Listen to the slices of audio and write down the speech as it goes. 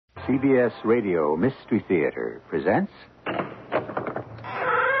CBS Radio Mystery Theater presents...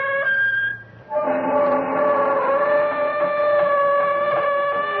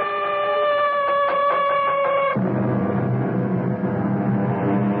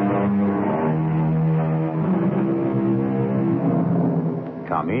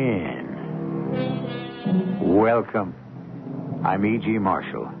 Come in. Welcome. I'm E.G.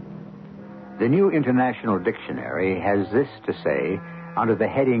 Marshall. The New International Dictionary has this to say under the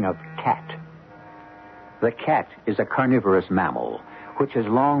heading of cat. The cat is a carnivorous mammal which has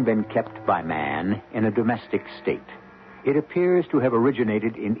long been kept by man in a domestic state. It appears to have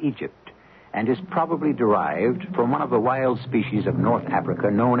originated in Egypt and is probably derived from one of the wild species of North Africa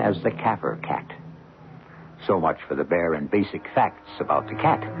known as the Kaffir cat. So much for the bare and basic facts about the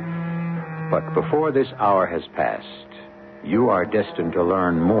cat. But before this hour has passed, you are destined to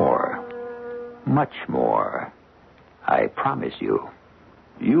learn more. Much more. I promise you.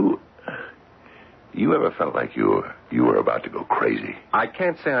 You ever felt like you were about to go crazy? I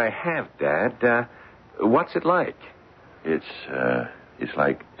can't say I have, Dad. What's it like? It's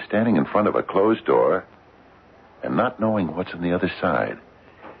like standing in front of a closed door and not knowing what's on the other side.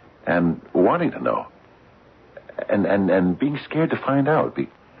 And wanting to know. And being scared to find out.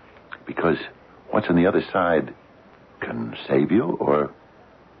 Because what's on the other side can save you or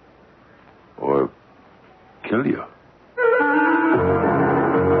kill you.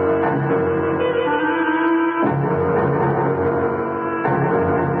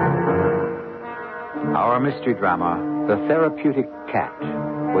 Our mystery drama, The Therapeutic Cat,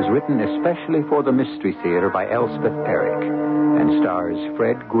 was written especially for the Mystery Theater by Elspeth Eric and stars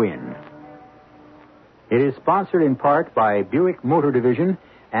Fred Gwynne. It is sponsored in part by Buick Motor Division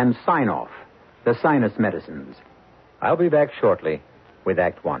and Sign-Off, the sinus medicines. I'll be back shortly with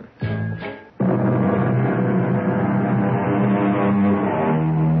Act One.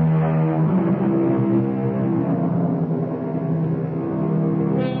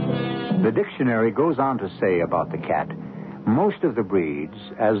 The dictionary goes on to say about the cat, most of the breeds,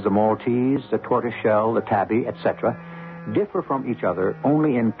 as the Maltese, the tortoiseshell, the tabby, etc., differ from each other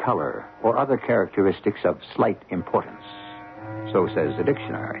only in color or other characteristics of slight importance. So says the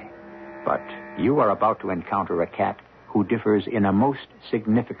dictionary. But you are about to encounter a cat who differs in a most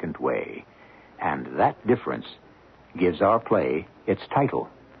significant way. And that difference gives our play its title,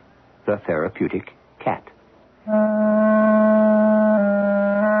 The Therapeutic Cat.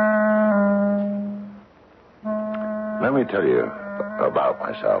 Let me tell you about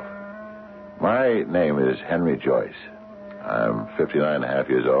myself. My name is Henry Joyce. I'm 59 and a half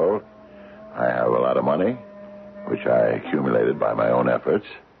years old. I have a lot of money, which I accumulated by my own efforts.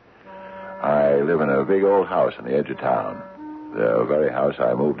 I live in a big old house on the edge of town. The very house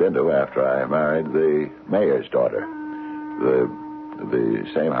I moved into after I married the mayor's daughter. The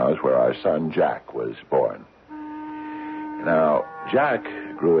same house where our son Jack was born. Now, Jack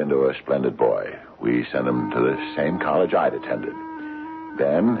grew into a splendid boy. We sent him to the same college I'd attended.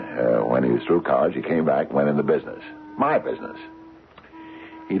 Then, when he was through college, he came back and went into business. My business.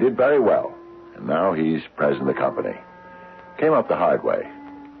 He did very well, and now he's president of the company. Came up the hard way,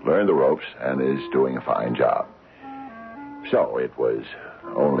 learned the ropes, and is doing a fine job. So it was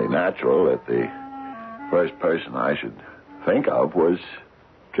only natural that the first person I should think of was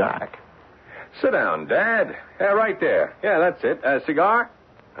Jack. Sit down, Dad. Yeah, right there. Yeah, that's it. Cigar?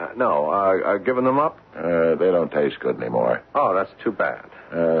 No. Giving them up? They don't taste good anymore. Oh, that's too bad.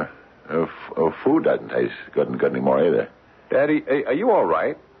 Food doesn't taste good anymore either. Daddy, are you all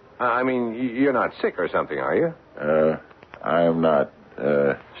right? I mean, you're not sick or something, are you? I'm not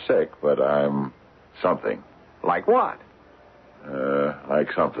sick, but I'm something. Like what?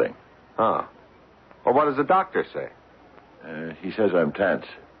 Like something. Huh. Well, what does the doctor say? He says I'm tense.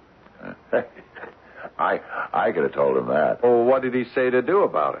 I could have told him that. Well, what did he say to do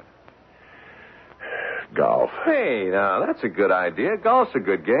about it? Golf. Hey, now, that's a good idea. Golf's a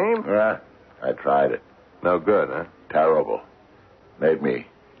good game. I tried it. No good, huh? Terrible. Made me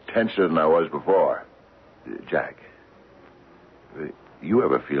tenser than I was before. Jack, you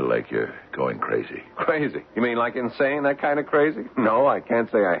ever feel like you're going crazy? Crazy? You mean like insane, that kind of crazy? No, I can't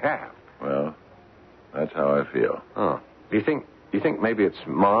say I have. Well, that's how I feel. Oh. Do you think maybe it's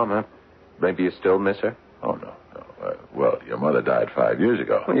Mom, huh? Maybe you still miss her? Oh, no. Well, your mother died 5 years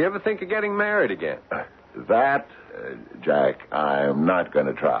ago. Well, you ever think of getting married again? Jack, I'm not going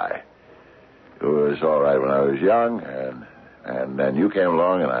to try. It was all right when I was young, and then you came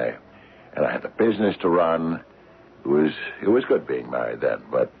along, and I had the business to run. It was good being married then,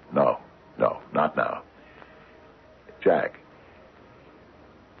 but no, not now. Jack,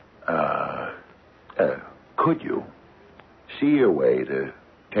 could you see your way to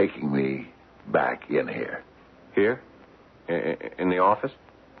taking me back in here? Here? In the office?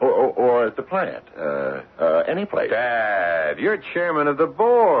 Or at the plant. Any place. Dad, you're chairman of the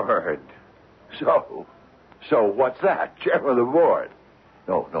board. So what's that? Chairman of the board?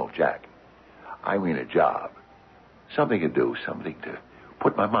 No, Jack. I mean a job. Something to do, something to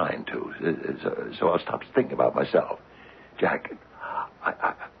put my mind to. So I'll stop thinking about myself. Jack,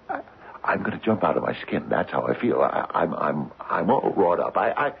 I'm going to jump out of my skin. That's how I feel. I'm all wrought up.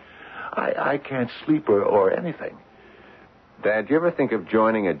 I can't sleep or anything. Dad, do you ever think of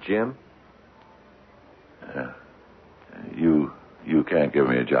joining a gym? You can't give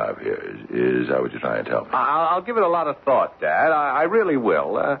me a job here. Is that what you're trying to tell me? I'll give it a lot of thought, Dad. I really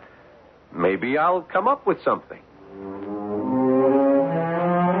will. Maybe I'll come up with something.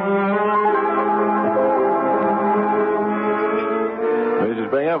 Mrs.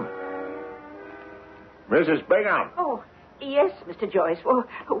 Bingham? Mrs. Bingham! Oh, yes, Mr. Joyce. Well,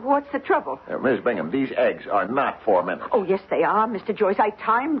 what's the trouble? Mrs. Bingham, these eggs are not 4 minutes. Oh, yes, they are, Mr. Joyce. I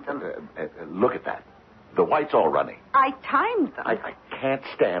timed them. Look at that. The white's all runny. I timed them. I can't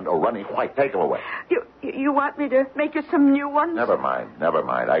stand a runny white. Take them away. You want me to make you some new ones? Never mind.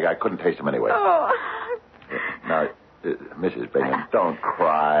 I couldn't taste them anyway. Oh. Now, Mrs. Bingham, don't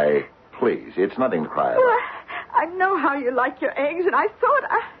cry. Please. It's nothing to cry about. Well, I know how you like your eggs, and I thought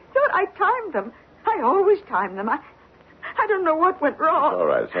I timed them. I always time them. I don't know what went wrong.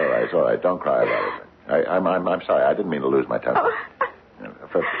 It's all right. Don't cry about it. I'm sorry. I didn't mean to lose my temper. Oh.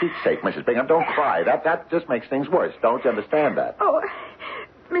 For Pete's sake, Mrs. Bingham, don't cry. That just makes things worse. Don't you understand that? Oh,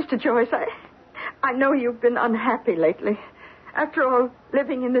 Mr. Joyce, I know you've been unhappy lately. After all,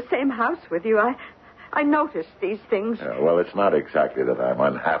 living in the same house with you, I noticed these things. Well, it's not exactly that I'm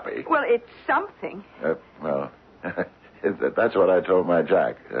unhappy. Well, it's something. That's what I told my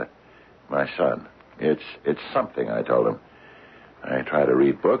Jack, my son. It's something, I told him. I try to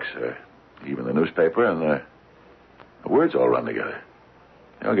read books, even the newspaper, and the words all run together.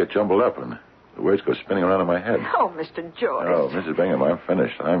 I'll get jumbled up, and the words go spinning around in my head. Oh, Mr. Joyce. Oh, Mrs. Bingham, I'm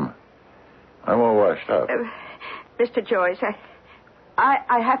finished. I'm all washed up. Mr. Joyce,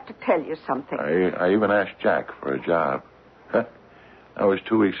 I have to tell you something. I even asked Jack for a job. That was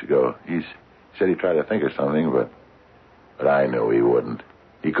 2 weeks ago. He said he'd try to think of something, but I knew he wouldn't.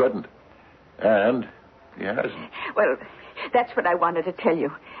 He couldn't. And he hasn't. Well, that's what I wanted to tell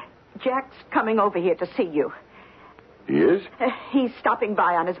you. Jack's coming over here to see you. He is? He's stopping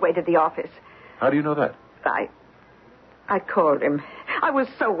by on his way to the office. How do you know that? I called him. I was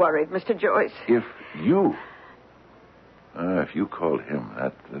so worried, Mr. Joyce. If you called him,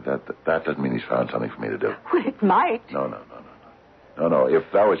 that doesn't mean he's found something for me to do. Well, it might. No.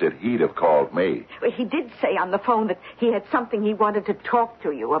 If that was it, he'd have called me. Well, he did say on the phone that he had something he wanted to talk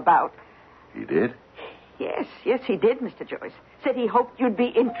to you about. He did? Yes, he did, Mr. Joyce. Said he hoped you'd be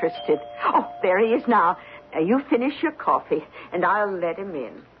interested. Oh, there he is now. Now, you finish your coffee, and I'll let him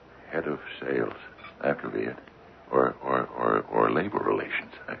in. Head of sales. That could be it. Or labor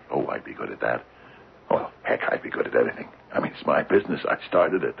relations. I'd be good at that. Oh, heck, I'd be good at anything. I mean, it's my business. I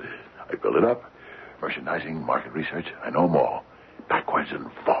started it. I built it up. Merchandising, market research. I know them all. Backwards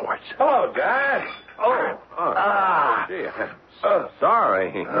and forwards. Hello, Dad. Gee, I'm so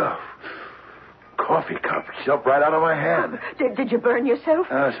sorry. Coffee cup jumped right out of my hand. Did you burn yourself?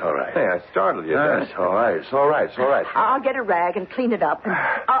 That's all right. Hey, I startled you. That's all right. It's all right. I'll get a rag and clean it up. And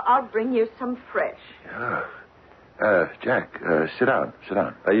I'll bring you some fresh. Jack, sit down.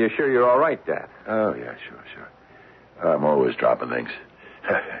 Are you sure you're all right, Dad? Oh, yeah, sure. I'm always dropping things.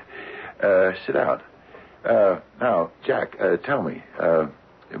 Sit down. Now, Jack, tell me.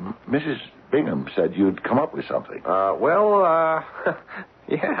 Mrs. Bingham said you'd come up with something.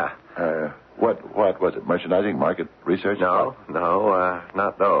 Yeah. What was it? Merchandising, market research? No,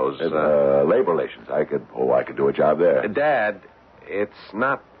 not those. Labor relations. I could do a job there. Dad, it's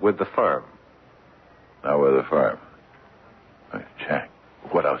not with the firm. Not with the firm. Jack,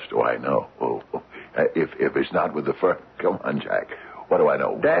 what else do I know? If it's not with the firm, come on, Jack. What do I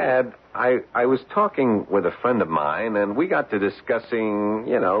know? Dad, I was talking with a friend of mine, and we got to discussing,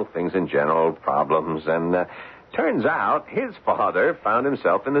 things in general, problems, and turns out his father found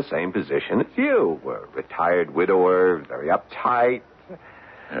himself in the same position as you. A retired widower, very uptight.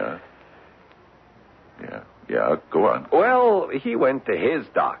 Yeah, go on. Well, he went to his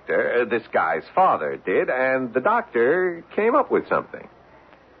doctor, this guy's father did, and the doctor came up with something.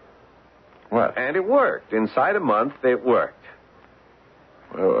 What? And it worked. Inside a month, it worked.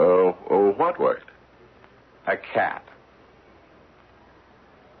 What worked? A cat.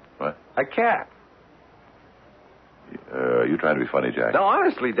 What? A cat. You trying to be funny, Jack? No,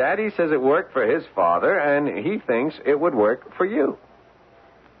 honestly, Dad, he says it worked for his father, and he thinks it would work for you.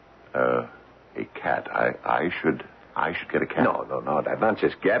 A cat. I should get a cat. No, Dad. Not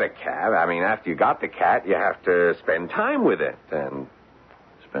just get a cat. I mean, after you got the cat, you have to spend time with it. And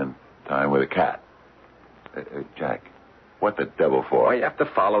Spend time with a cat. Jack, what the devil for? well, you have to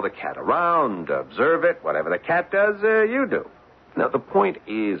follow the cat around, observe it. Whatever the cat does, you do. Now, the point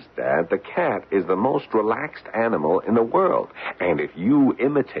is, Dad, the cat is the most relaxed animal in the world. And if you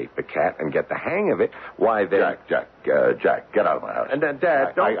imitate the cat and get the hang of it, why then... Jack, get out of my house. And then,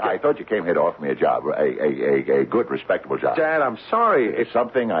 Dad, don't... I thought you came here to offer me a job, a good, respectable job. Dad, I'm sorry. It's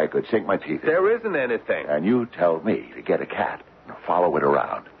something I could sink my teeth in. There isn't anything. And you tell me to get a cat and follow it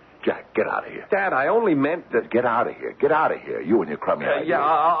around. Jack, get out of here. Dad, I only meant that... Get out of here. Get out of here. You and your crummy ideas. Yeah,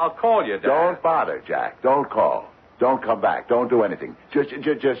 I'll call you, Dad. Don't bother, Jack. Don't call. Don't come back. Don't do anything. Just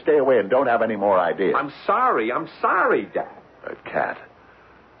stay away and don't have any more ideas. I'm sorry, Dad. A cat.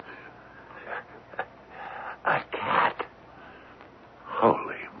 A cat.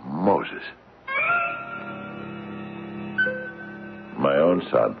 Holy Moses. My own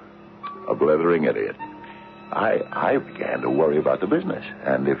son. A blithering idiot. I began to worry about the business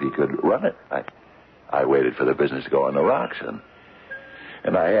and if he could run it. I waited for the business to go on the rocks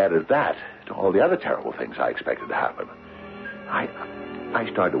and I added that to all the other terrible things I expected to happen. I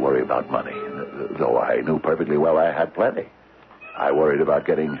started to worry about money, though I knew perfectly well I had plenty. I worried about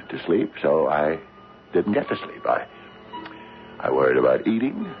getting to sleep, so I didn't get to sleep. I worried about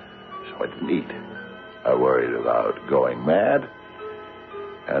eating, so I didn't eat. I worried about going mad,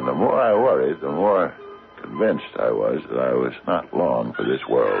 and the more I worried, the more convinced I was that I was not long for this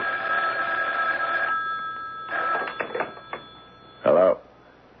world. Hello?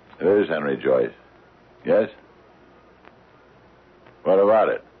 It is Henry Joyce. Yes? What about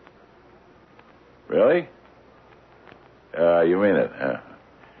it? Really? You mean it?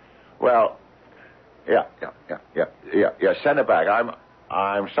 Well, yeah. Send it back.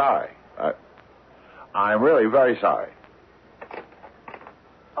 I'm sorry. I'm really very sorry.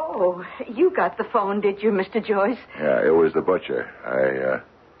 Oh, you got the phone, did you, Mr. Joyce? Yeah, it was the butcher.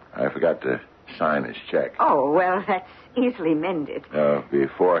 I forgot to sign his check. Oh, well, that's easily mended.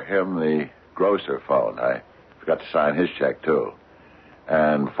 Before him, the grocer phoned. I forgot to sign his check, too.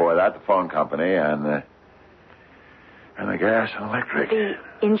 And before that, the phone company and the gas and electric. The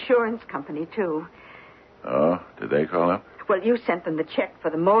insurance company, too. Oh, did they call up? Well, you sent them the check for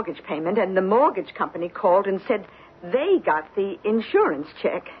the mortgage payment, and the mortgage company called and said they got the insurance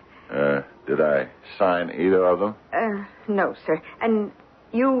check. Did I sign either of them? No, sir. And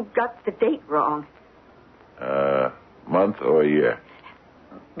you got the date wrong. Month or year?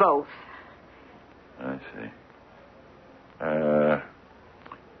 Both. I see.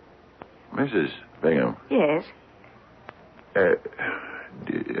 Mrs. Bingham. Yes?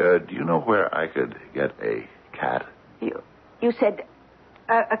 Do you know where I could get a cat? You said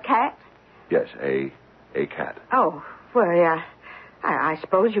a cat? Yes, a cat. Oh, well, yeah. I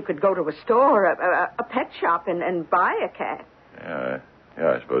suppose you could go to a store, a pet shop, and buy a cat. Yeah,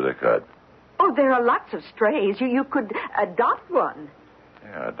 I suppose I could. Oh, there are lots of strays. You could adopt one.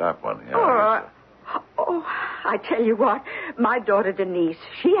 Yeah, adopt one. Yeah. I tell you what, my daughter Denise,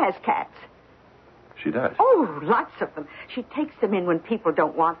 she has cats. She does? Oh, lots of them. She takes them in when people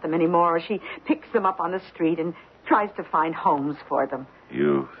don't want them anymore, or she picks them up on the street and tries to find homes for them.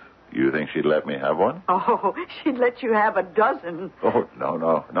 You think she'd let me have one? Oh, she'd let you have a dozen. Oh,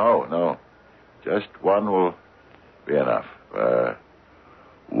 no. Just one will be enough.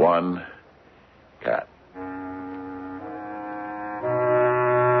 One cat.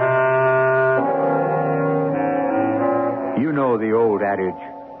 You know the old adage,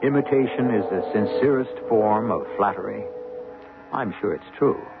 imitation is the sincerest form of flattery. I'm sure it's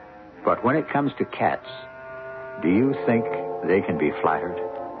true. But when it comes to cats, do you think they can be flattered?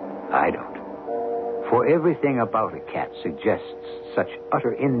 I don't. For everything about a cat suggests such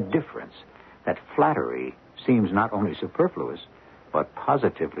utter indifference that flattery seems not only superfluous, but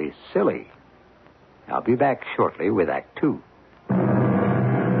positively silly. I'll be back shortly with Act Two.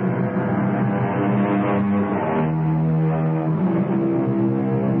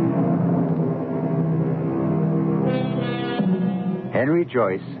 Henry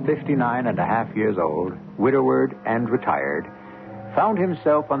Joyce, 59 and a half years old, widowed and retired, found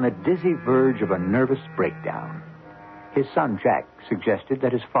himself on the dizzy verge of a nervous breakdown. His son, Jack, suggested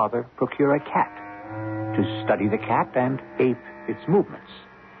that his father procure a cat to study the cat and ape its movements.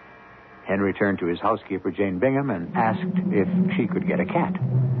 Henry turned to his housekeeper, Jane Bingham, and asked if she could get a cat.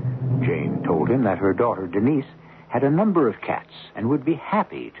 Jane told him that her daughter, Denise, had a number of cats and would be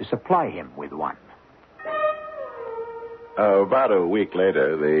happy to supply him with one. About a week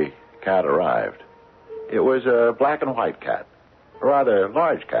later, the cat arrived. It was a black and white cat. A rather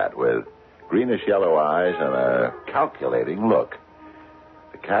large cat with greenish-yellow eyes and a calculating look.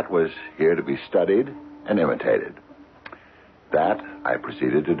 The cat was here to be studied and imitated. That I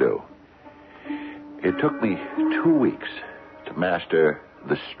proceeded to do. It took me 2 weeks to master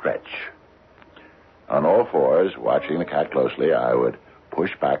the stretch. On all fours, watching the cat closely, I would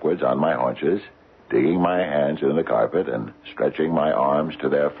push backwards on my haunches, digging my hands into the carpet and stretching my arms to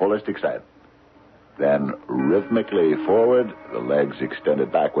their fullest extent. Then, rhythmically forward, the legs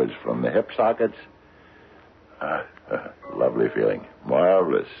extended backwards from the hip sockets. Lovely feeling.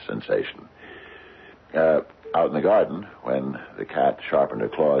 Marvelous sensation. Out in the garden, when the cat sharpened her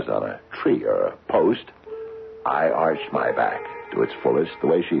claws on a tree or a post, I arched my back to its fullest the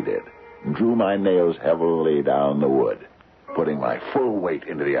way she did, and drew my nails heavily down the wood, putting my full weight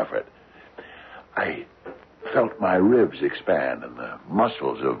into the effort. I felt my ribs expand and the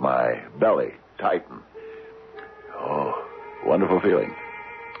muscles of my belly tighten. Oh, wonderful feeling.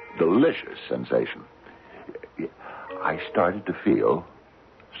 Delicious sensation. I started to feel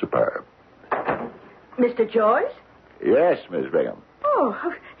superb. Mr. Joyce? Yes, Miss Bingham.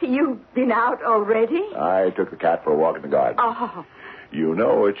 Oh, you've been out already? I took the cat for a walk in the garden. Oh. You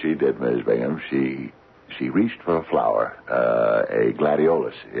know what she did, Miss Bingham. She reached for a flower, a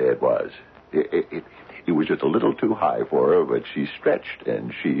gladiolus it was. It was just a little too high for her, but she stretched,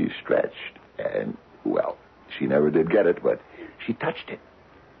 and well, she never did get it, but she touched it.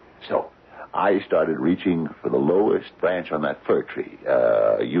 So I started reaching for the lowest branch on that fir tree.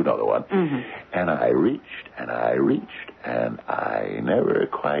 You know the one. Mm-hmm. And I reached, and I never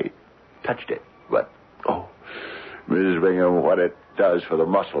quite touched it. But, oh, Mrs. Bingham, what it does for the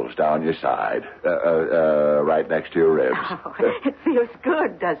muscles down your side, right next to your ribs. Oh, it feels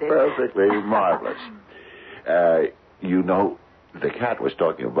good, does it? Perfectly marvelous. You know, the cat was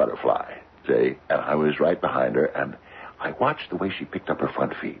stalking a butterfly, see, and I was right behind her, and I watched the way she picked up her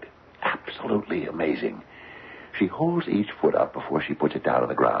front feet. Absolutely amazing. She holds each foot up before she puts it down on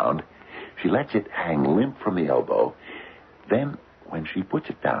the ground. She lets it hang limp from the elbow. Then, when she puts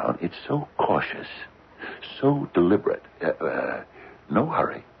it down, it's so cautious, so deliberate. No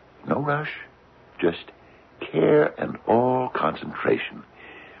hurry, no rush, just care and all concentration.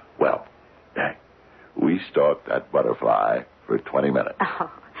 Well, we stalked that butterfly for 20 minutes.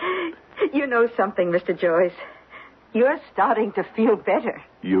 Oh, you know something, Mr. Joyce. You're starting to feel better.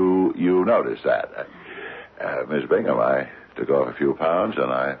 You noticed that. Miss Bingham, I took off a few pounds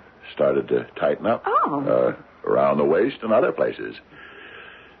and I started to tighten up. Oh. Around the waist and other places.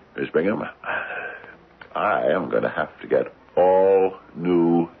 Miss Bingham, I am going to have to get all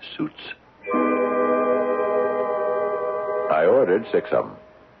new suits. I ordered 6 of them.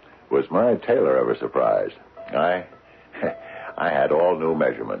 Was my tailor ever surprised? I had all new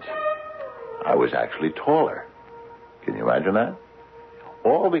measurements. I was actually taller. Can you imagine that?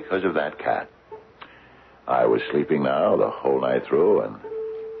 All because of that cat. I was sleeping now the whole night through and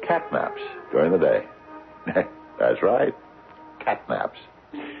cat naps during the day. That's right. Cat naps.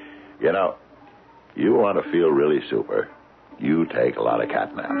 You know, you want to feel really super, you take a lot of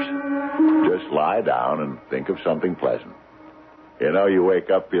cat naps. Just lie down and think of something pleasant. You know, you wake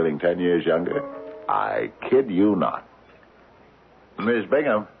up feeling 10 years younger. I kid you not. Miss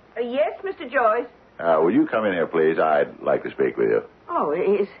Bingham. Yes, Mr. Joyce? Will you come in here, please? I'd like to speak with you. Oh,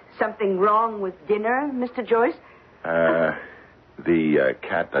 is something wrong with dinner, Mr. Joyce? The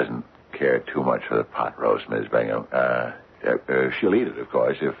cat doesn't care too much for the pot roast, Miss Bingham. She'll eat it, of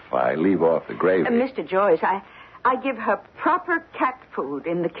course, if I leave off the gravy. Mr. Joyce, I give her proper cat food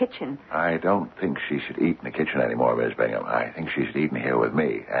in the kitchen. I don't think she should eat in the kitchen anymore, Miss Bingham. I think she should eat in here with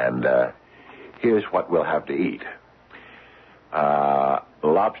me. And here's what we'll have to eat.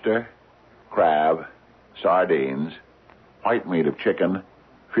 Lobster, crab, sardines, white meat of chicken,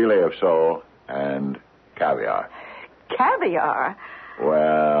 filet of sole, and caviar. Caviar?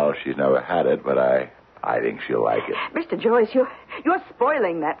 Well, she's never had it, but I think she'll like it. Mr. Joyce, you're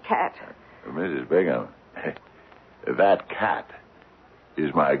spoiling that cat. Mrs. Bingham, that cat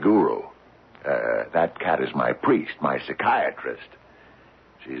is my guru. That cat is my priest, my psychiatrist.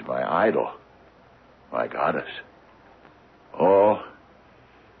 She's my idol, my goddess.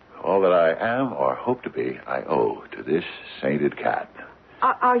 All that I am or hope to be, I owe to this sainted cat.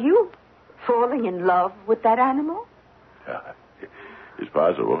 Are you falling in love with that animal? It's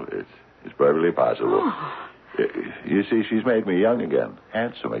possible. It's perfectly possible. Oh. You see, she's made me young again,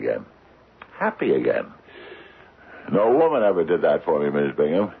 handsome again, happy again. No woman ever did that for me, Miss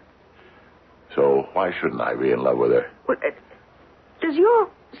Bingham. So why shouldn't I be in love with her? Well, does your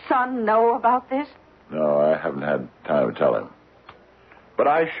son know about this? No, I haven't had time to tell him. But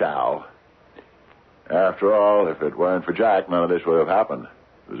I shall. After all, if it weren't for Jack, none of this would have happened.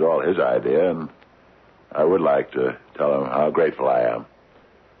 It was all his idea, and I would like to tell him how grateful I am.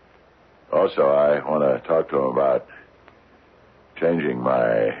 Also, I want to talk to him about changing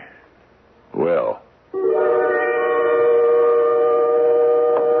my will.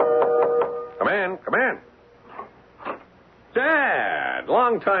 Come in, come in. Dad,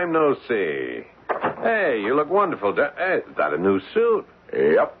 long time no see. Hey, you look wonderful, Dad. Hey, is that a new suit?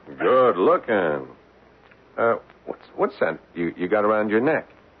 Yep. Good looking. What's that you got around your neck?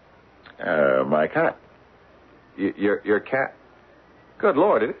 My cat. Your cat? Good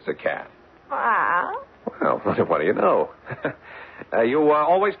Lord, it is a cat. Wow. Well, what do you know? You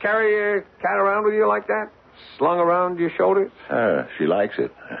always carry your cat around with you like that? Slung around your shoulders? She likes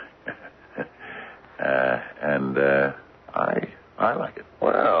it. And I like it.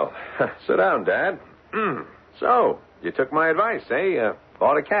 Well, sit down, Dad. So, you took my advice, eh?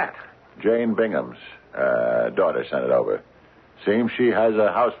 Bought a cat. Jane Bingham's daughter sent it over. Seems she has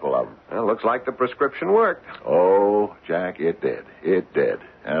a house full of them. Well, looks like the prescription worked. Oh, Jack, it did. It did.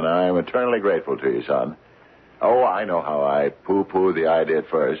 And I'm eternally grateful to you, son. Oh, I know how I poo-pooed the idea at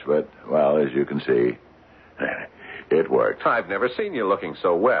first, but, well, as you can see, it worked. I've never seen you looking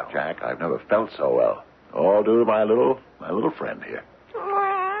so well. Jack, I've never felt so well. All due to my little friend here.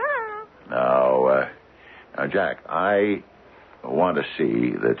 Now, Jack, I want to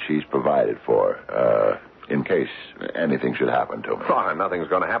see that she's provided for, in case anything should happen to me. Oh, nothing's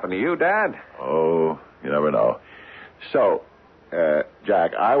going to happen to you, Dad. Oh, you never know. So,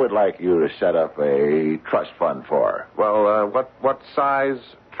 Jack, I would like you to set up a trust fund for her. Well, what size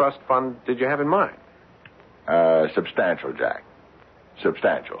trust fund did you have in mind? Substantial, Jack.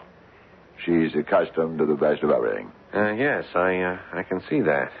 Substantial. She's accustomed to the best of everything. Yes, I can see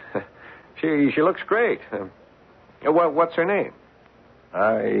that. She looks great. What's her name?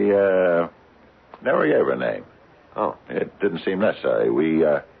 I never gave her a name. Oh. It didn't seem necessary.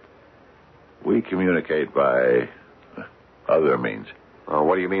 We communicate by other means. Oh,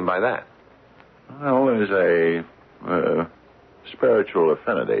 what do you mean by that? Well, there's a spiritual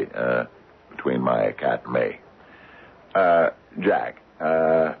affinity between my cat and me. Jack,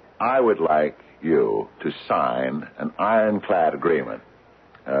 I would like you to sign an ironclad agreement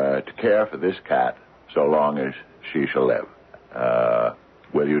to care for this cat so long as she shall live.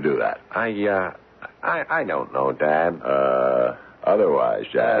 Will you do that? I don't know, Dad. Otherwise,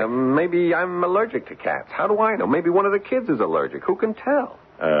 Jack. Maybe I'm allergic to cats. How do I know? Maybe one of the kids is allergic. Who can tell?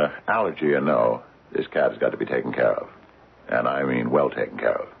 Allergy or no, this cat has got to be taken care of. And I mean well taken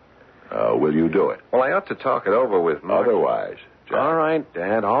care of. Will you do it? Well, I ought to talk it over with Mark. Otherwise, Jack. All right,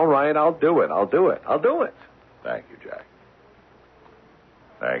 Dad. All right, I'll do it. I'll do it. Thank you, Jack.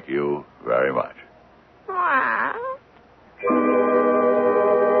 Thank you very much.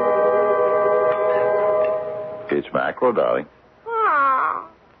 It's mackerel, darling.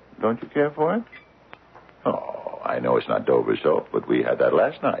 Don't you care for it? Oh, I know it's not Dover soap, but we had that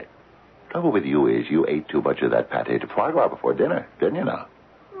last night. Trouble with you is you ate too much of that pâté de foie gras before dinner, didn't you now?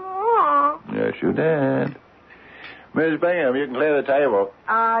 Yes, you did. Miss Bingham, you can clear the table.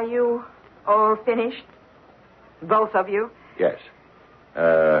 Are you all finished? Both of you? Yes.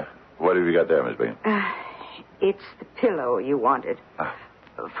 What have you got there, Miss Bingham? It's the pillow you wanted.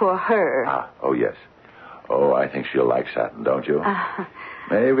 For her. Oh, yes. Oh, I think she'll like satin, don't you?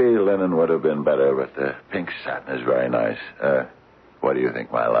 Maybe linen would have been better, but the pink satin is very nice. What do you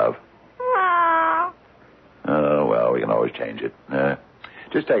think, my love? Oh, well, we can always change it.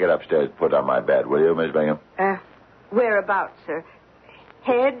 Just take it upstairs and put it on my bed, will you, Miss Bingham? Whereabouts, sir?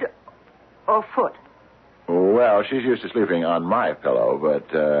 Head or foot? Well, she's used to sleeping on my pillow,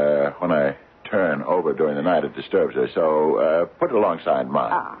 but when I turn over during the night, it disturbs her. So put it alongside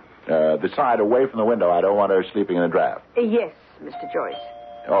mine. The side away from the window. I don't want her sleeping in a draft. Yes, Mr. Joyce.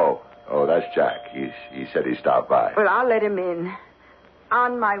 Oh, that's Jack. He said he stopped by. Well, I'll let him in.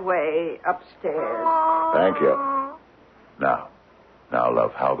 On my way upstairs. Thank you. Now,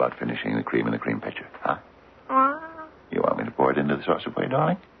 love, how about finishing the cream in the cream pitcher, huh? You want me to pour it into the saucer for you,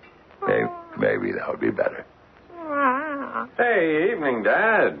 darling? Maybe that would be better. Hey, evening,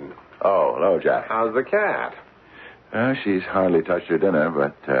 Dad. Oh, hello, Jack. How's the cat? She's hardly touched her dinner,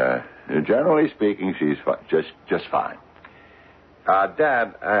 but generally speaking, she's just fine.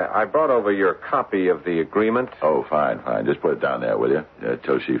 Dad, I brought over your copy of the agreement. Oh, fine. Just put it down there, will you?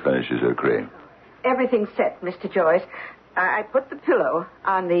 Till she finishes her cream. Everything's set, Mr. Joyce. I put the pillow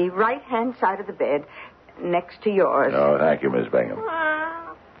on the right-hand side of the bed next to yours. Oh, thank you, Miss Bingham.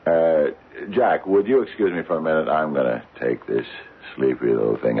 Jack, would you excuse me for a minute? I'm going to take this sleepy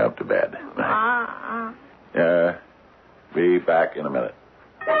little thing up to bed. Be back in a minute.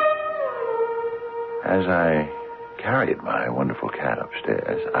 As I carried my wonderful cat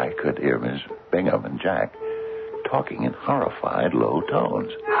upstairs, I could hear Miss Bingham and Jack talking in horrified low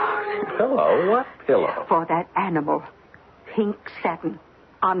tones. Pillow? What pillow? For that animal. Pink satin.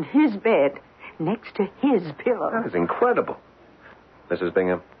 On his bed. Next to his pillow. That is incredible. Mrs.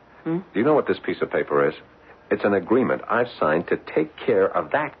 Bingham, Hmm? do you know what this piece of paper is? It's an agreement I've signed to take care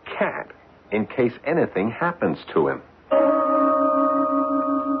of that cat in case anything happens to him.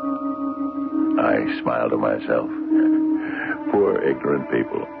 I smiled to myself. Poor ignorant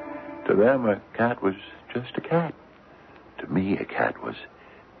people. To them, a cat was just a cat. To me, a cat was,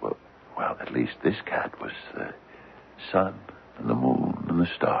 well, at least this cat was the sun and the moon and the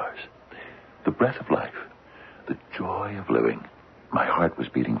stars. The breath of life. The joy of living. My heart was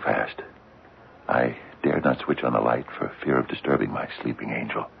beating fast. I dared not switch on the light for fear of disturbing my sleeping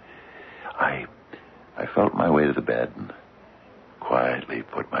angel. I felt my way to the bed and quietly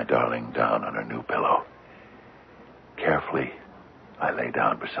put my darling down on her new pillow. Carefully, I lay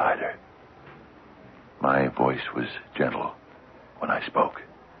down beside her. My voice was gentle when I spoke.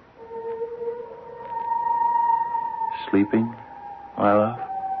 Sleeping, my love?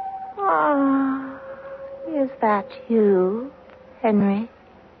 Ah, is that you, Henry?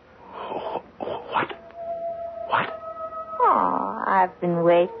 What? What? Oh, I've been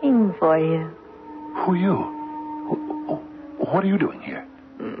waiting for you. Who are you? What are you doing here?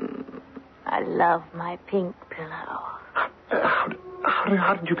 I love my pink pillow.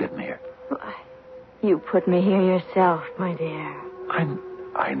 How did you get in here? Why, you put me here yourself, my dear.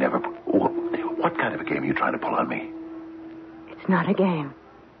 I never... What kind of a game are you trying to pull on me? It's not a game.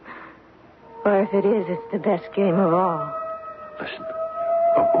 Or if it is, it's the best game of all. Listen.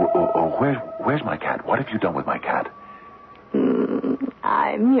 Where's my cat? What have you done with my cat?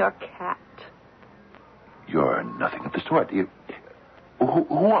 I'm your cat. You're nothing of the sort.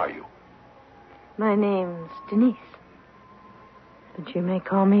 Who are you? My name's Denise. But you may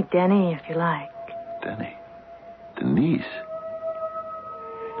call me Denny if you like. Denny? Denise?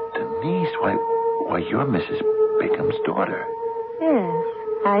 Denise? Why, you're Mrs. Bingham's daughter. Yes,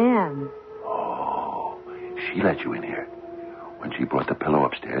 I am. Oh, she let you in here. When she brought the pillow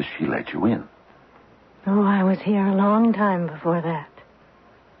upstairs, she let you in. Oh, I was here a long time before that.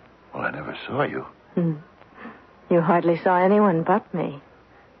 Well, I never saw you. You hardly saw anyone but me.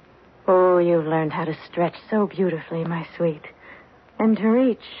 Oh, you've learned how to stretch so beautifully, my sweet. And to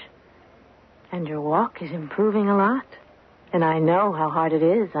reach. And your walk is improving a lot. And I know how hard it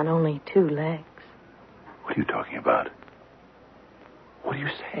is on only 2 legs. What are you talking about? What are you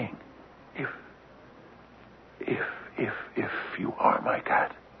saying? If you are my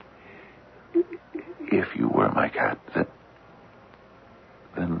cat, if you were my cat,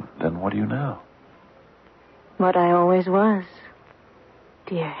 then what are you now? What I always was,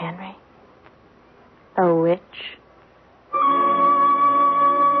 dear Henry. A witch.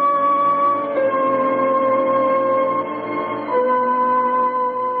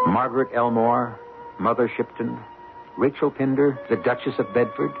 Margaret Elmore, Mother Shipton, Rachel Pinder, the Duchess of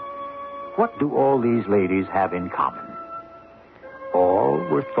Bedford. What do all these ladies have in common? All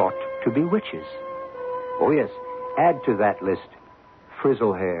were thought to be witches. Oh, yes, add to that list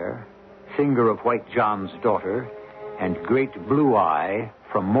frizzle hair, finger of White John's daughter, and great blue eye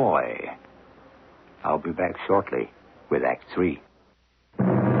from Moy. I'll be back shortly with Act 3.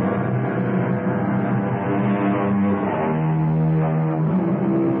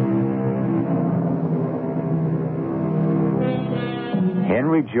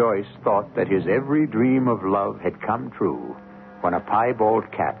 Henry Joyce thought that his every dream of love had come true when a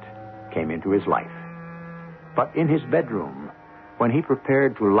piebald cat came into his life. But in his bedroom, when he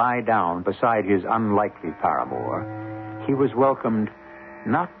prepared to lie down beside his unlikely paramour, he was welcomed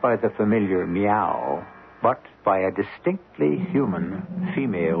not by the familiar meow, but by a distinctly human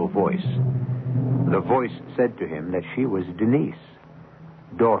female voice. The voice said to him that she was Denise,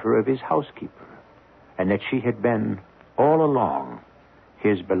 daughter of his housekeeper, and that she had been, all along,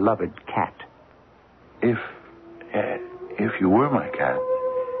 his beloved cat. If you were my cat,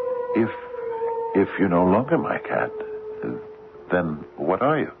 if you're no longer my cat, then what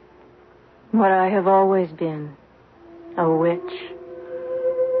are you? What I have always been. A witch.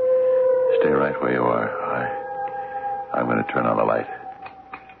 Stay right where you are. I'm going to turn on the light.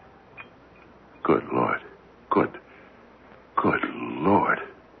 Good Lord. Good Lord.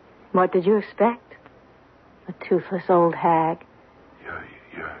 What did you expect? A toothless old hag.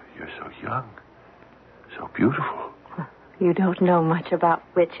 You're so young. So beautiful. You don't know much about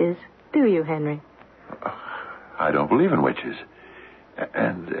witches, do you, Henry? I don't believe in witches.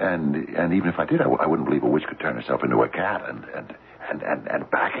 And even if I did, I wouldn't believe a witch could turn herself into a cat and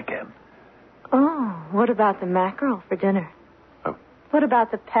back again. Oh, what about the mackerel for dinner? What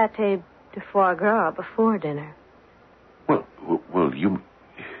about the pâté de foie gras before dinner? Well, you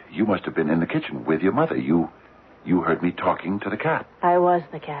must have been in the kitchen with your mother. You heard me talking to the cat. I was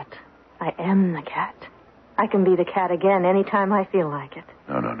the cat. I am the cat. I can be the cat again any time I feel like it.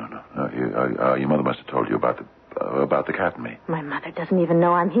 No. Your mother must have told you about the cat and me. My mother doesn't even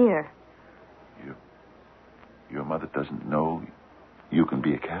know I'm here. Your mother doesn't know you can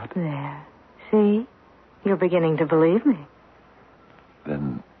be a cat? There. See? You're beginning to believe me.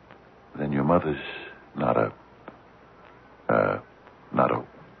 Then your mother's not a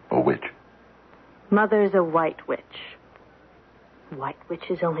witch. Mother's a white witch. White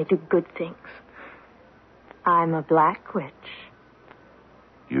witches only do good things. I'm a black witch.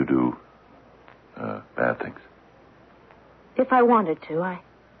 You do bad things? If I wanted to, I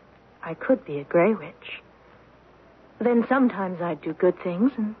could be a gray witch. Then sometimes I'd do good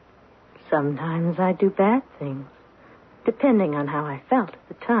things, and sometimes I'd do bad things, depending on how I felt at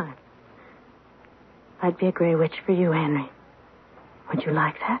the time. I'd be a gray witch for you, Henry. Would you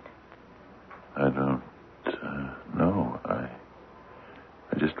like that? I don't know. I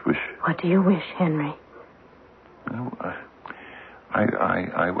just wish... What do you wish, Henry? No,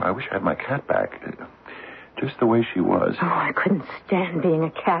 I wish I had my cat back. Just the way she was. Oh, I couldn't stand being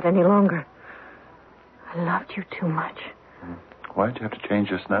a cat any longer. I loved you too much. Why'd you have to change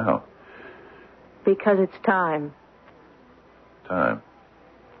just now? Because it's time. Time?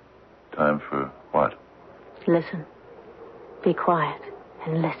 Time for what? Listen. Be quiet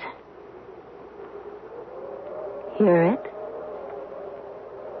and listen. Hear it?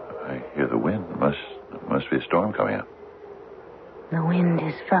 I hear the wind. Must be a storm coming up. The wind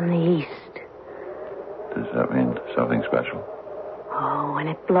is from the east. Does that mean something special? Oh, when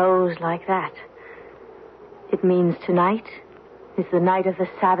it blows like that, it means tonight is the night of the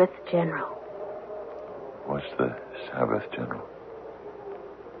Sabbath General. What's the Sabbath General?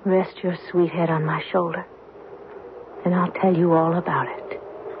 Rest your sweet head on my shoulder, and I'll tell you all about it.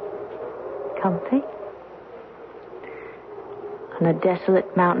 Comfy? On a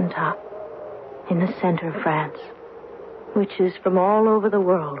desolate mountaintop in the center of France, witches from all over the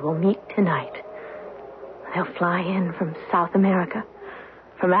world will meet tonight. They'll fly in from South America,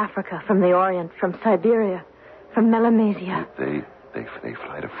 from Africa, from the Orient, from Siberia, from Melanesia. They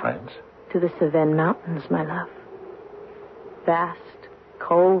fly to France? To the Cevennes Mountains, my love. Vast,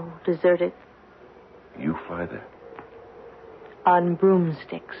 cold, deserted. You fly there? On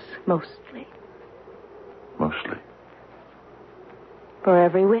broomsticks, mostly. Mostly? For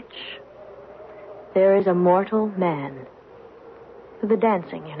every witch, there is a mortal man. For the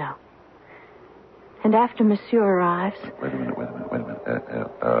dancing, you know. And after Monsieur arrives... Wait a minute.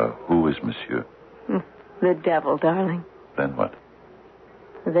 Who is Monsieur? The devil, darling. Then what?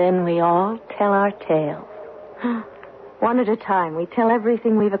 Then we all tell our tales. One at a time, we tell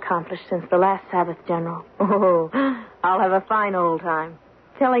everything we've accomplished since the last Sabbath General. Oh, I'll have a fine old time.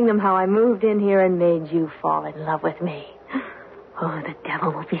 Telling them how I moved in here and made you fall in love with me. Oh, the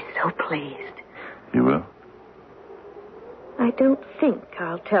devil will be so pleased. You will? I don't think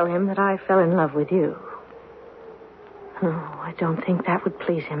I'll tell him that I fell in love with you. Oh, I don't think that would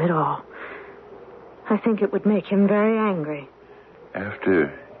please him at all. I think it would make him very angry.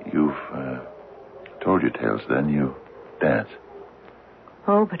 After you've told your tales, then you dance.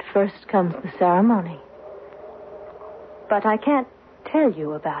 Oh, but first comes the ceremony. But I can't tell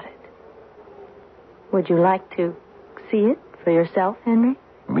you about it. Would you like to see it for yourself, Henry?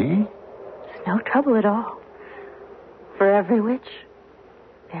 Me? It's no trouble at all. For every witch,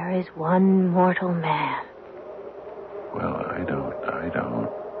 there is one mortal man. Well, I don't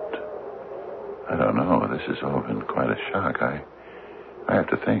know. This has all been quite a shock. I have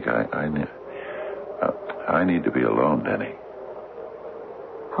to think. I need to be alone, Denny.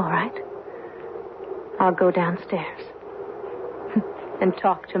 All right. I'll go downstairs and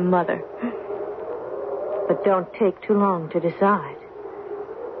talk to Mother. But don't take too long to decide.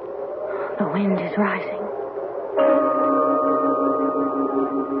 The wind is rising.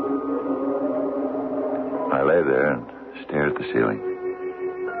 I lay there and stared at the ceiling.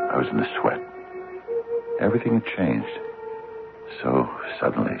 I was in a sweat. Everything had changed. So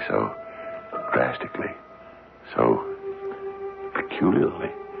suddenly, so drastically, so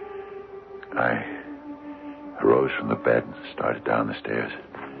peculiarly. I arose from the bed and started down the stairs.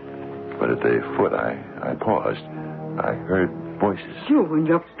 But at the foot, I paused. I heard voices. You and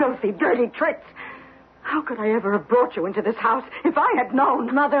your filthy, dirty tricks. How could I ever have brought you into this house if I had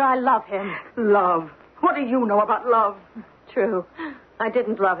known? Mother, I love him. Love? What do you know about love? True. I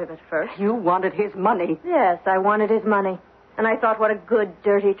didn't love him at first. You wanted his money. Yes, I wanted his money. And I thought what a good,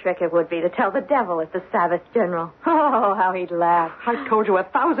 dirty trick it would be to tell the devil at the Sabbath General. Oh, how he'd laugh. I've told you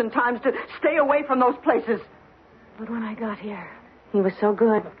 1,000 times to stay away from those places. But when I got here, he was so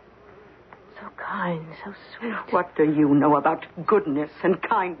good. So kind, so sweet. What do you know about goodness and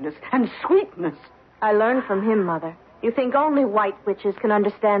kindness and sweetness? I learned from him, Mother. You think only white witches can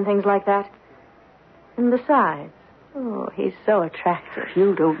understand things like that? And besides, oh, he's so attractive.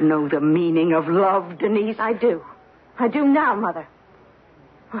 You don't know the meaning of love, Denise. I do. I do now, Mother.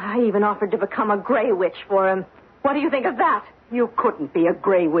 I even offered to become a gray witch for him. What do you think of that? You couldn't be a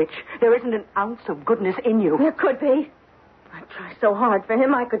gray witch. There isn't an ounce of goodness in you. There could be. I try so hard. For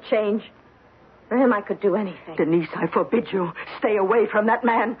him, I could change. For him, I could do anything. Denise, I forbid you. Stay away from that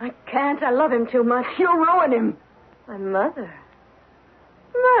man. I can't. I love him too much. You'll ruin him. My mother.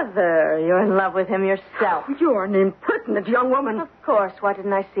 Mother, you're in love with him yourself. You're an impertinent young woman. Of course. Why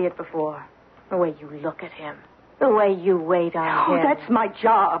didn't I see it before? The way you look at him. The way you wait on him. Oh, that's my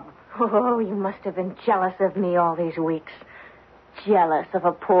job. Oh, you must have been jealous of me all these weeks. Jealous of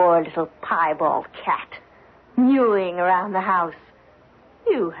a poor little piebald cat. Mewing around the house.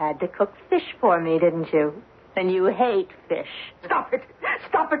 You had to cook fish for me, didn't you? And you hate fish. Stop it.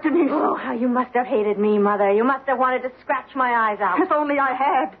 Stop it, Denise. Oh, how you must have hated me, Mother. You must have wanted to scratch my eyes out. If only I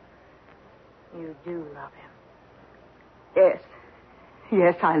had. You do love him. Yes.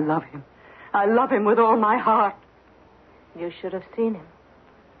 Yes, I love him. I love him with all my heart. You should have seen him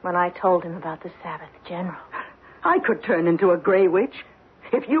when I told him about the Sabbath General. I could turn into a gray witch.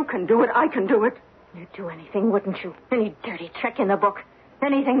 If you can do it, I can do it. You'd do anything, wouldn't you? Any dirty trick in the book.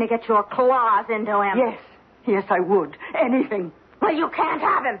 Anything to get your claws into him. Yes. Yes, I would. Anything. Well, you can't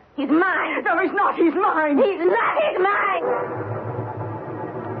have him. He's mine. No, he's not. He's mine. He's not. He's mine.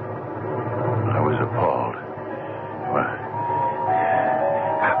 I was appalled. Well,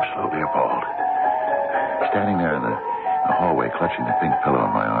 absolutely appalled. Standing there in the hallway, clutching the pink pillow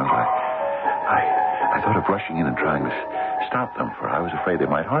in my arms, I thought of rushing in and trying to stop them, for I was afraid they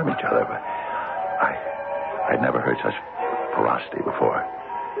might harm each other. But I'd never heard such ferocity before.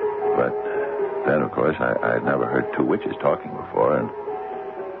 But then, of course, I'd never heard two witches talking before, and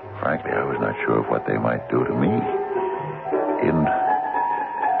frankly, I was not sure of what they might do to me. In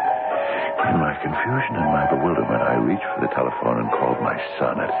my confusion and my bewilderment, I reached for the telephone and called my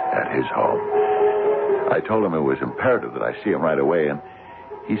son at his home. I told him it was imperative that I see him right away, and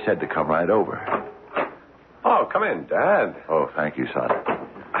he said to come right over. Oh, come in, Dad. Oh, thank you, son.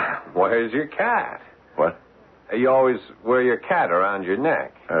 Where's your cat? What? You always wear your cat around your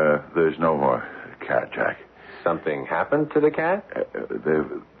neck. There's no more cat, Jack. Something happened to the cat?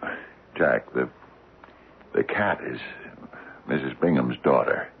 Jack, the cat is Mrs. Bingham's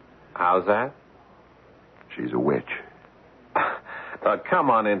daughter. How's that? She's a witch. Come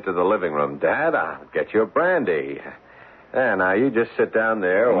on into the living room, Dad. I'll get you a brandy. Now, you just sit down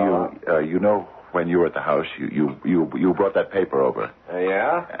there. You know, when you were at the house, you brought that paper over.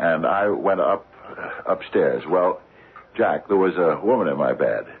 Yeah? And I went upstairs. Well, Jack, there was a woman in my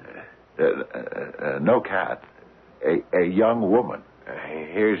bed. No cat. A young woman.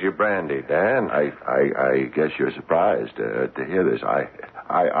 Here's your brandy, Dan. I guess you're surprised to hear this.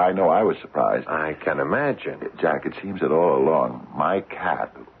 I know I was surprised. I can imagine. Jack, it seems that all along, my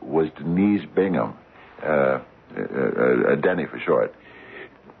cat was Denise Bingham. Denny for short.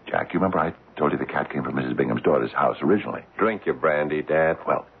 Jack, you remember I told you the cat came from Mrs. Bingham's daughter's house originally? Drink your brandy, Dad.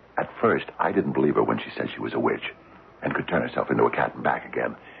 Well, at first, I didn't believe her when she said she was a witch and could turn herself into a cat and back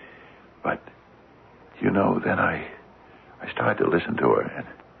again. But, then I started to listen to her, and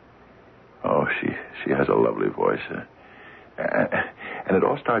she has a lovely voice. And it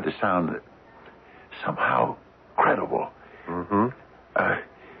all started to sound somehow credible. Mm-hmm.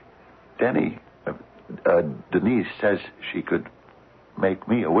 Denise says she could make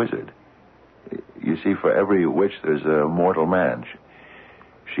me a wizard. You see, for every witch, there's a mortal man.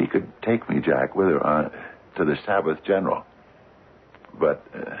 She could take me, Jack, with her to the Sabbath General. But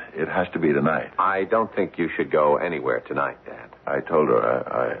it has to be tonight. I don't think you should go anywhere tonight, Dad. I told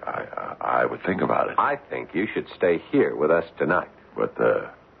her I would think about it. I think you should stay here with us tonight. But the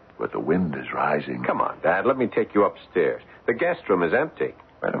wind is rising. Come on, Dad. Let me take you upstairs. The guest room is empty.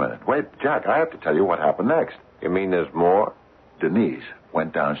 Wait a minute. Wait, Jack, I have to tell you what happened next. You mean there's more? Denise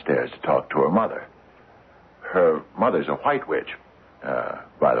went downstairs to talk to her mother. Her mother's a white witch,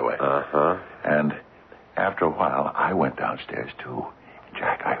 by the way. Uh-huh. And after a while, I went downstairs, too.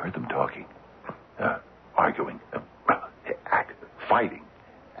 Jack, I heard them talking, arguing, fighting.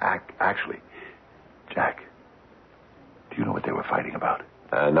 Actually, Jack, do you know what they were fighting about?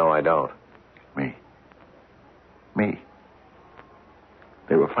 No, I don't. Me.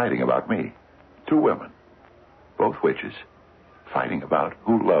 They were fighting about me. Two women, both witches, fighting about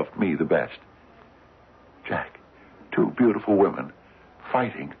who loved me the best. Jack, two beautiful women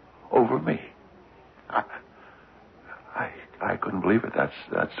fighting over me. I couldn't believe it.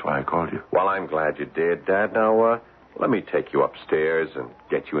 That's why I called you. Well, I'm glad you did, Dad. Now, let me take you upstairs and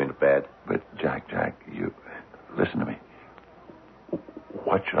get you into bed. But, Jack, you... Listen to me.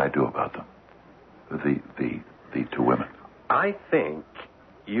 What should I do about them? The two women. I think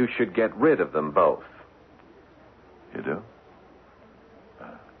you should get rid of them both. You do?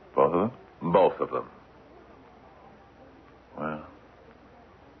 Both of them? Both of them. Well,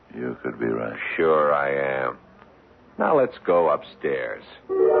 you could be right. Sure I am. Now let's go upstairs.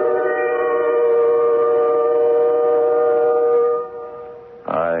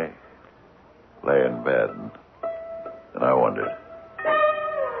 I lay in bed and I wondered.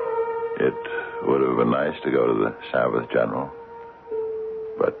 It would have been nice to go to the Sabbath General,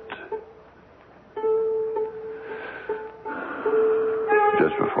 but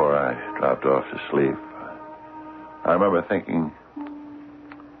just before I dropped off to sleep, I remember thinking,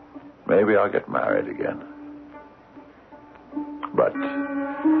 maybe I'll get married again. But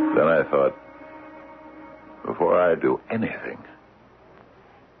then I thought, before I do anything,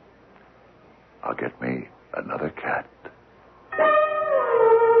 I'll get me another cat.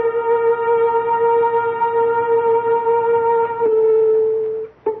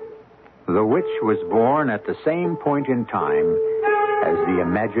 The witch was born at the same point in time as the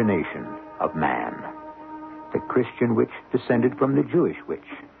imagination of man. The Christian witch descended from the Jewish witch.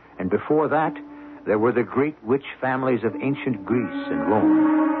 And before that, there were the great witch families of ancient Greece and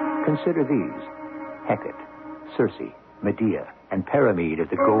Rome. Consider these: Hecate, Circe, Medea, and Pyramide of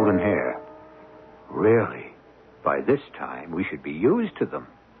the golden hair. Really, by this time, we should be used to them.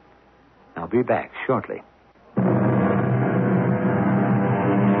 I'll be back shortly.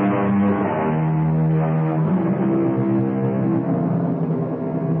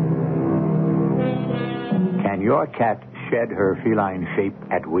 Can your cat shed her feline shape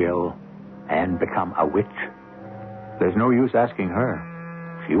at will and become a witch? There's no use asking her.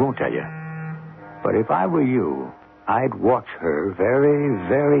 She won't tell you. But if I were you, I'd watch her very,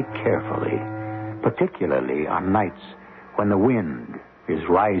 very carefully, particularly on nights when the wind is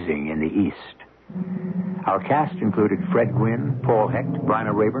rising in the east. Our cast included Fred Gwynne, Paul Hecht,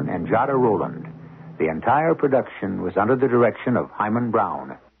 Bryna Rayburn, and Jada Rowland. The entire production was under the direction of Hyman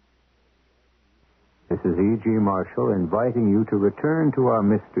Brown. This is E.G. Marshall inviting you to return to our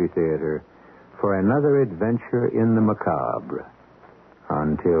Mystery Theater for another adventure in the macabre.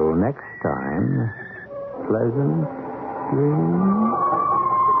 Until next time, pleasant dreams.